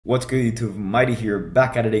What's good YouTube, Mighty here,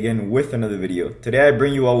 back at it again with another video. Today I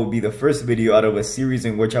bring you what will be the first video out of a series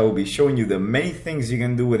in which I will be showing you the many things you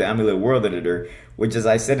can do with Amulet World Editor, which as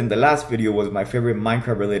I said in the last video was my favorite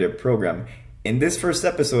Minecraft related program. In this first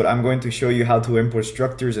episode I'm going to show you how to import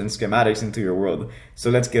structures and schematics into your world, so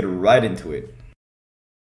let's get right into it.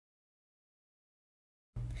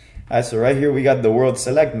 Alright, so right here we got the world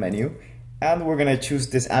select menu. And we're gonna choose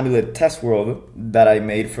this Amulet test world that I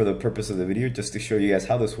made for the purpose of the video, just to show you guys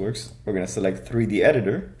how this works. We're gonna select 3D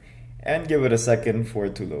editor and give it a second for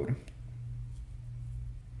it to load.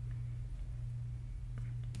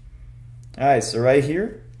 Alright, so right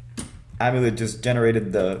here, Amulet just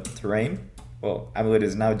generated the terrain. Well, Amulet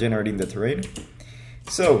is now generating the terrain.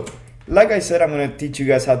 So, like I said, I'm gonna teach you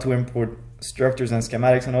guys how to import structures and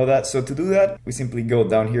schematics and all that. So to do that, we simply go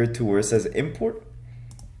down here to where it says import.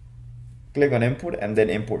 Click on import and then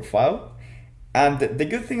import file. And the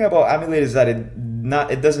good thing about Amulet is that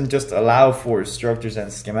it doesn't just allow for structures and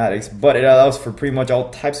schematics, but it allows for pretty much all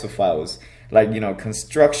types of files, like, you know,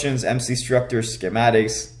 constructions, MC structures,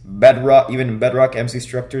 schematics, bedrock, even bedrock MC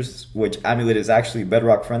structures, which Amulet is actually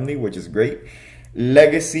bedrock friendly, which is great.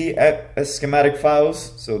 Legacy schematic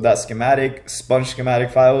files, so that schematic, sponge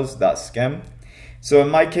schematic files, .schem. So in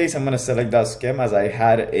my case, I'm going to select .schem as I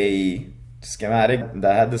had a schematic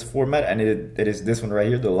that had this format, and it is this one right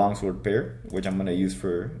here, the longsword pair, which I'm going to use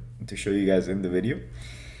to show you guys in the video.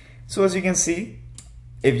 So as you can see,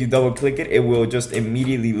 if you double click it, it will just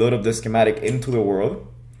immediately load up the schematic into the world,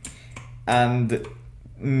 and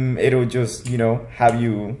it'll just, you know, have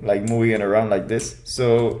you like moving it around like this.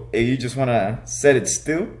 So if you just want to set it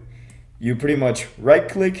still, you pretty much right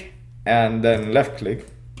click and then left click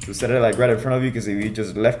to set it like right in front of you, because if you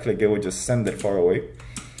just left click, it will just send it far away.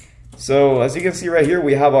 So as you can see right here,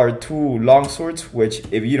 we have our two longswords, which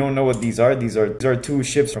if you don't know what these are two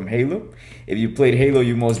ships from Halo. If you played Halo,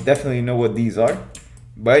 you most definitely know what these are.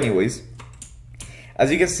 But anyways,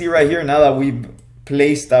 as you can see right here, now that we've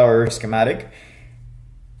placed our schematic,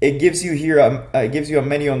 it gives you here it gives you a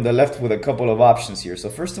menu on the left with a couple of options here. So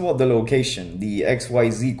first of all, the location, the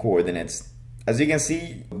XYZ coordinates. As you can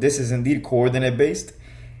see, this is indeed coordinate based,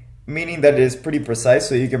 meaning that it is pretty precise,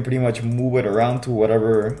 so you can pretty much move it around to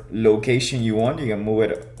whatever location you want. You can move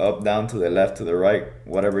it up, down, to the left, to the right,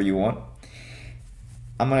 whatever you want.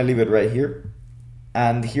 I'm gonna leave it right here.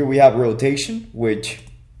 And here we have rotation, which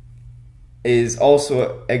is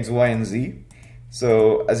also X, Y, and Z.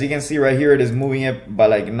 So as you can see right here, it is moving it by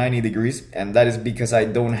like 90 degrees, and that is because I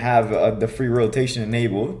don't have the free rotation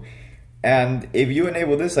enabled. And if you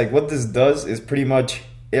enable this, like what this does is pretty much,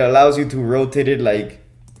 it allows you to rotate it like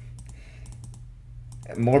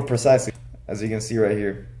more precisely, as you can see right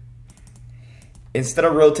here. Instead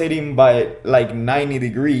of rotating by like 90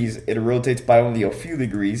 degrees, it rotates by only a few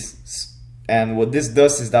degrees. And what this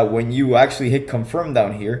does is that when you actually hit confirm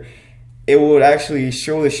down here, it would actually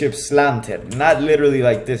show the ship slanted, not literally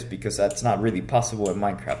like this, because that's not really possible in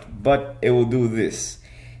Minecraft, but it will do this,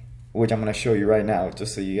 which I'm going to show you right now,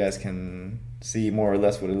 just so you guys can see more or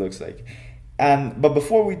less what it looks like. But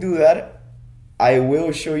before we do that, I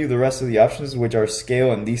will show you the rest of the options, which are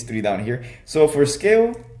scale and these three down here. So for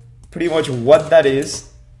scale, pretty much what that is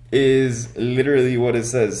literally what it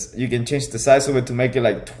says. You can change the size of it to make it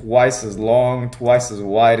like twice as long, twice as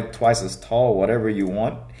wide, twice as tall, whatever you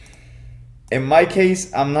want. In my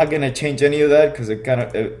case, I'm not gonna change any of that because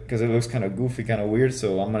it looks kind of goofy, kind of weird.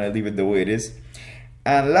 So I'm gonna leave it the way it is.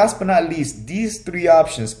 And last but not least, these three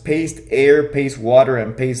options, paste air, paste water,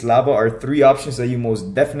 and paste lava, are three options that you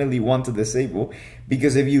most definitely want to disable,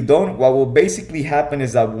 because if you don't, what will basically happen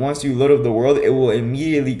is that once you load up the world, it will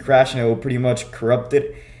immediately crash and it will pretty much corrupt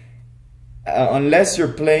it. Unless you're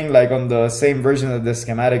playing like on the same version that the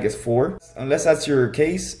schematic is for. Unless that's your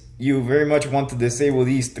case, you very much want to disable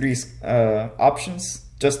these three options.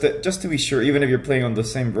 Just to be sure, even if you're playing on the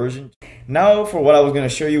same version. Now for what I was going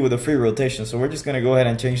to show you with the free rotation. So we're just going to go ahead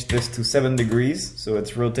and change this to 7 degrees. So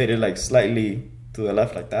it's rotated like slightly to the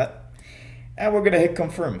left like that. And we're going to hit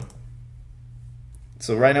confirm.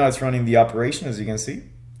 So right now it's running the operation, as you can see.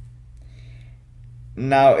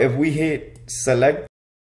 Now if we hit select,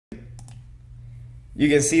 you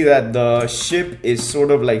can see that the ship is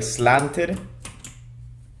sort of like slanted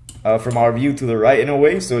from our view to the right in a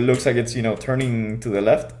way, so it looks like it's, you know, turning to the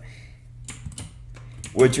left,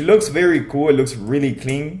 which looks very cool. It looks really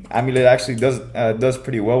clean. Amulet actually does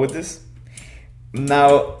pretty well with this.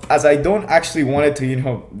 Now, as I don't actually want it to, you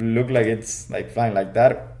know, look like it's like flying like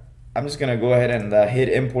that, I'm just gonna go ahead and hit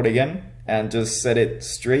import again and just set it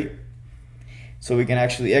straight, so we can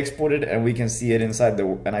actually export it and we can see it inside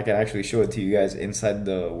and I can actually show it to you guys inside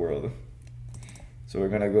the world. So we're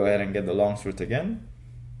gonna go ahead and get the longsword again.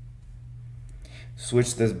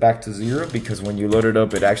 switch this back to 0 because when you load it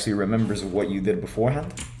up, it actually remembers what you did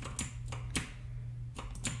beforehand.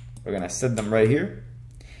 We're gonna set them right here.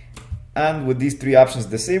 And with these 3 options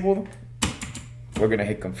disabled, we're gonna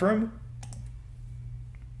hit confirm.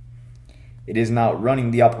 It is now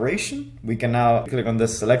running the operation. We can now click on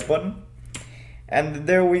this select button. And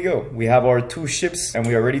there we go. We have our 2 ships and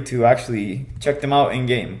we are ready to actually check them out in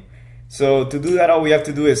game. So to do that, all we have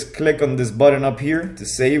to do is click on this button up here to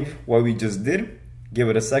save what we just did. Give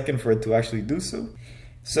it a second for it to actually do so.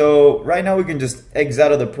 So right now we can just exit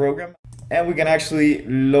out of the program and we can actually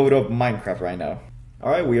load up Minecraft right now.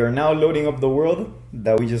 Alright, we are now loading up the world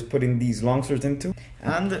that we just put in these longswords into.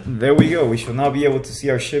 And there we go. We shall now be able to see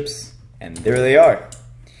our ships, and there they are.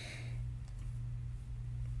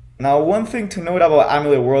 Now, one thing to note about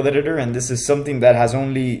Amulet World Editor, and this is something that has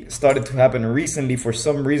only started to happen recently for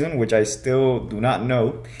some reason, which I still do not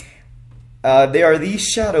know. There are these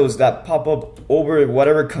shadows that pop up over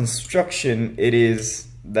whatever construction it is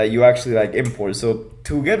that you actually like import. So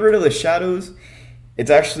to get rid of the shadows, it's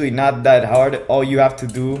actually not that hard. All you have to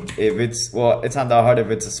do, if it's, well, it's not that hard if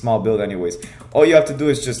it's a small build anyways. All you have to do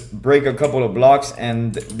is just break a couple of blocks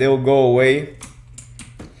and they'll go away.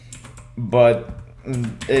 But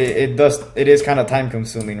it is kind of time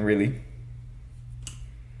consuming, really.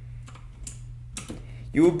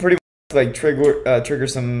 You would pretty much like trigger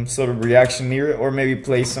some sort of reaction near it, or maybe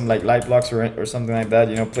place some like light blocks or something like that,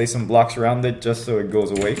 you know, place some blocks around it just so it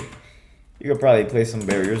goes away. You could probably place some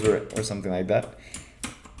barriers or something like that.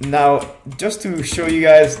 Now, just to show you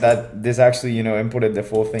guys that this actually, you know, imported the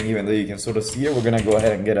full thing, even though you can sort of see it, we're gonna go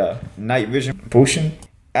ahead and get a night vision potion.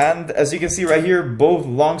 And as you can see right here, both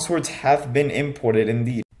longswords have been imported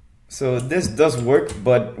indeed. So this does work,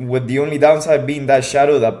 but with the only downside being that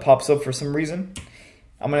shadow that pops up for some reason.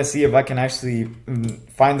 I'm gonna see if I can actually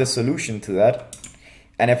find the solution to that.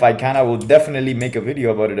 And if I can, I will definitely make a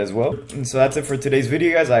video about it as well. And so that's it for today's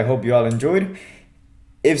video, guys. I hope you all enjoyed.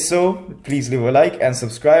 If so, please leave a like and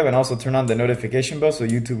subscribe, and also turn on the notification bell so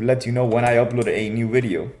YouTube lets you know when I upload a new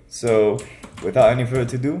video. So without any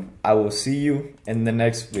further ado, I will see you in the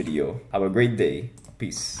next video. Have a great day.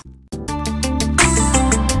 Peace.